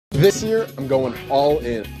This year, I'm going all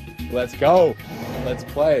in. Let's go. Let's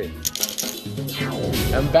play.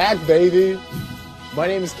 I'm back, baby. My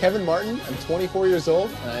name is Kevin Martin. I'm 24 years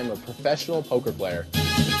old, and I'm a professional poker player.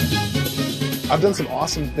 I've done some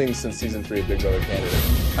awesome things since Season 3 of Big Brother Canada.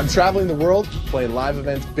 I'm traveling the world, playing live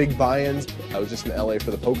events, big buy-ins. I was just in LA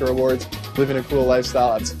for the Poker Awards, living a cool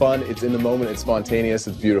lifestyle. It's fun, it's in the moment, it's spontaneous,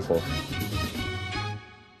 it's beautiful.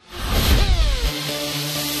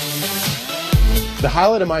 The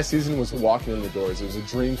highlight of my season was walking in the doors. It was a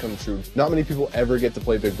dream come true. Not many people ever get to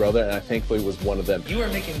play Big Brother, and I thankfully was one of them. You are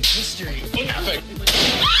making history. Epic.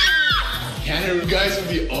 Canada, you guys will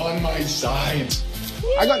be on my side.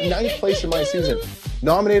 I got 9th place in my season.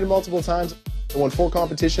 Nominated multiple times. I won 4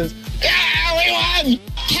 competitions. Yeah, we won!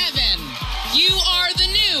 Kevin, you are the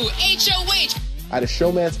new HOH. I had a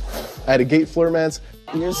showmance. I had a gate flirtmance.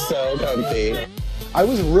 You're so comfy. I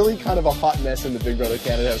was really kind of a hot mess in the Big Brother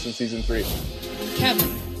Canada house in Season 3.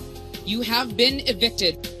 Kevin, you have been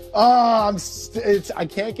evicted. Oh, I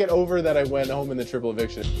can't get over that I went home in the triple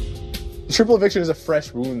eviction. The triple eviction is a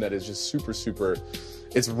fresh wound that is just super,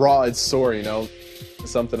 it's raw, it's sore, you know?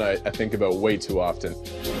 It's something I think about way too often.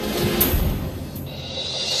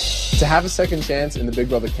 To have a second chance in the Big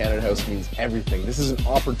Brother Canada house means everything. This is an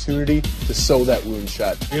opportunity to sew that wound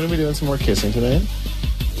shut. You're gonna be doing some more kissing today?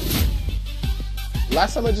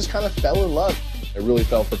 Last time I just kind of fell in love. I really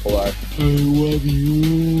fell for Pilar. I love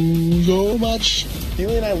you so much.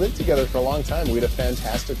 Keely and I lived together for a long time. We had a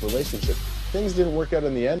fantastic relationship. Things didn't work out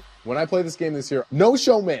in the end. When I play this game this year, no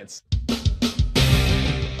showmance.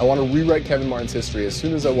 I want to rewrite Kevin Martin's history as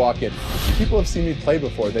soon as I walk in. People have seen me play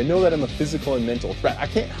before. They know that I'm a physical and mental threat. I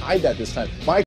can't hide that this time. My